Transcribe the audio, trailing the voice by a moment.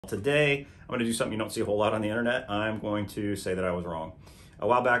Today, I'm going to do something you don't see a whole lot on the internet. I'm going to say that I was wrong. A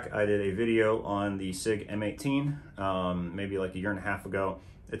while back, I did a video on the Sig M18, maybe like a year and a half ago.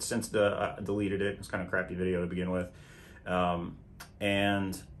 It's since deleted it. It's kind of a crappy video to begin with. I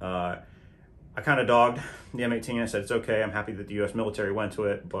kind of dogged the M18. I said, it's okay. I'm happy that the US military went to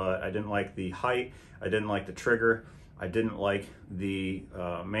it, but I didn't like the height. I didn't like the trigger. I didn't like the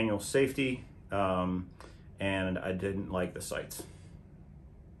manual safety, and I didn't like the sights.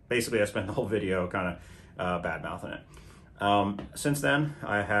 Basically, I spent the whole video kind of bad-mouthing it. Since then,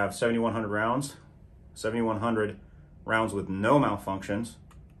 I have 7,100 rounds, 7,100 rounds with no malfunctions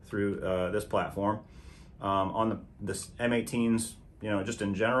through this platform. On this M18s, just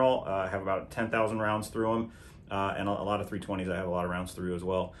in general, I have about 10,000 rounds through them, and a lot of 320s I have a lot of rounds through as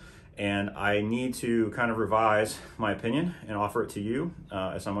well. And I need to kind of revise my opinion and offer it to you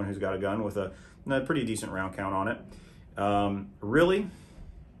as someone who's got a gun with a pretty decent round count on it. Really,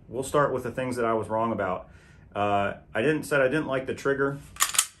 we'll start with the things that I was wrong about. I didn't like the trigger,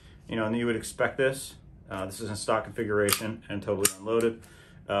 and you would expect this. This is in stock configuration and totally unloaded.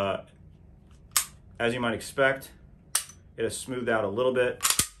 As you might expect, it has smoothed out a little bit.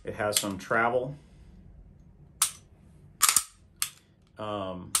 It has some travel.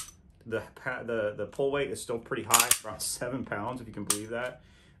 The pull weight is still pretty high, around 7 pounds, if you can believe that.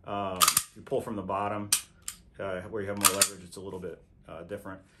 If you pull from the bottom, where you have more leverage, it's a little bit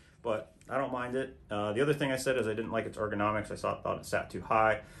different, but I don't mind it. The other thing I said is I didn't like its ergonomics. I thought it sat too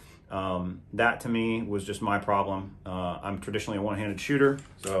high. That to me was just my problem. I'm traditionally a one-handed shooter,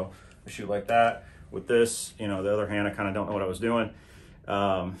 so I shoot like that. With this, the other hand, I kind of don't know what I was doing,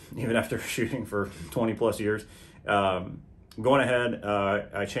 even after shooting for 20 plus years. Going ahead,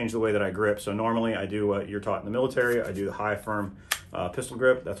 I changed the way that I grip. So normally I do what you're taught in the military. I do the high firm pistol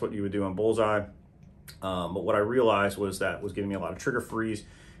grip. That's what you would do on bullseye. But what I realized was that was giving me a lot of trigger freeze.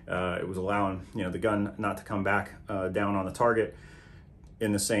 It was allowing the gun not to come back down on the target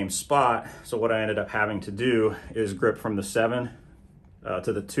in the same spot. So what I ended up having to do is grip from the 7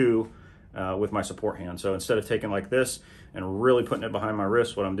 to the 2 with my support hand. So instead of taking like this and really putting it behind my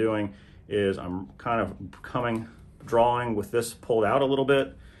wrist, what I'm doing is I'm kind of drawing with this pulled out a little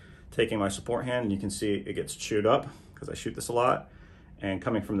bit, taking my support hand, and you can see it gets chewed up because I shoot this a lot, and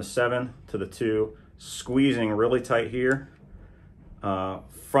coming from the 7 to the 2, squeezing really tight here,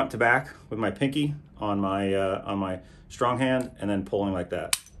 front to back with my pinky on my strong hand, and then pulling like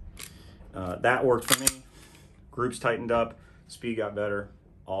that. That worked for me. Groups tightened up, speed got better,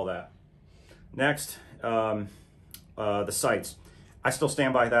 all that. Next, the sights. I still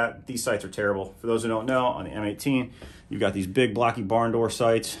stand by that. These sights are terrible. For those who don't know, on the M18, you've got these big blocky barn door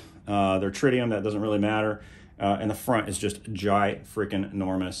sights. They're tritium, that doesn't really matter. And the front is just freaking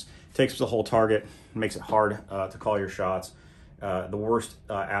enormous. Takes the whole target, makes it hard to call your shots. The worst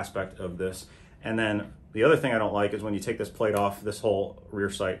aspect of this. And then the other thing I don't like is when you take this plate off, this whole rear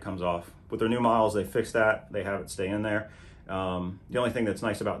sight comes off. With their new models, they fixed that. They have it stay in there. The only thing that's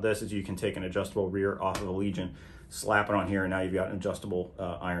nice about this is you can take an adjustable rear off of a Legion, slap it on here, and now you've got an adjustable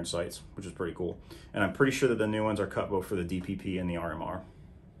iron sights, which is pretty cool. And I'm pretty sure that the new ones are cut both for the DPP and the RMR.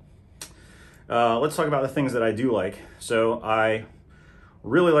 Let's talk about the things that I do like. So I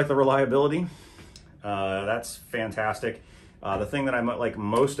really like the reliability. That's fantastic. The thing that I like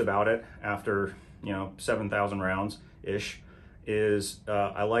most about it after 7,000 rounds-ish is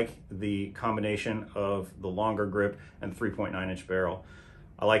I like the combination of the longer grip and 3.9-inch barrel.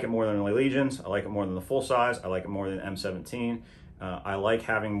 I like it more than the Legions. I like it more than the full size. I like it more than M17. I like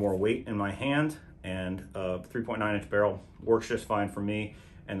having more weight in my hand, and 3.9-inch barrel works just fine for me,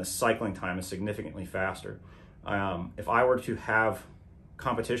 and the cycling time is significantly faster. If I were to have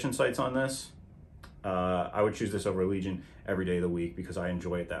competition sights on this, I would choose this over Legion every day of the week because I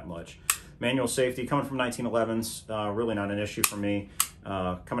enjoy it that much. Manual safety, coming from 1911s, really not an issue for me.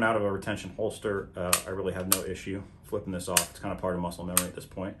 Coming out of a retention holster, I really have no issue flipping this off. It's kind of part of muscle memory at this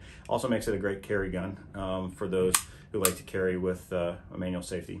point. Also makes it a great carry gun for those who like to carry with a manual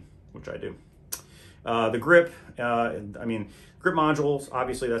safety, which I do. The grip, grip modules,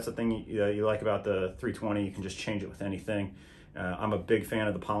 obviously that's the thing you like about the 320. You can just change it with anything. I'm a big fan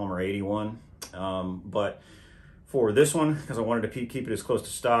of the Polymer 81, but for this one, because I wanted to keep it as close to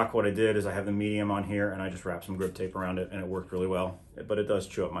stock, what I did is I have the medium on here and I just wrapped some grip tape around it, and it worked really well, but it does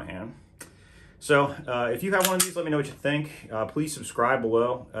chew up my hand. So if you have one of these, let me know what you think. Please subscribe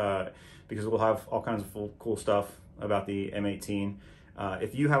below because we'll have all kinds of cool stuff about the M18.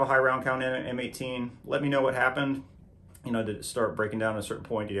 If you have a high round count in an M18, let me know what happened. Did it start breaking down at a certain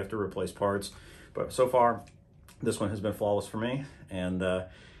point? Did you have to replace parts? But so far, this one has been flawless for me, and I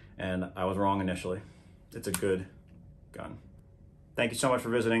was wrong initially. It's a good gun. Thank you so much for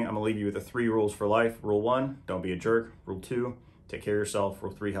visiting. I'm gonna leave you with the 3 rules for life. Rule 1, don't be a jerk. Rule 2, take care of yourself.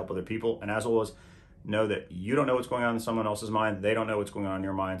 Rule 3, help other people. And as always, know that you don't know what's going on in someone else's mind. They don't know what's going on in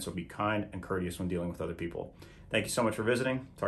your mind. So be kind and courteous when dealing with other people. Thank you so much for visiting.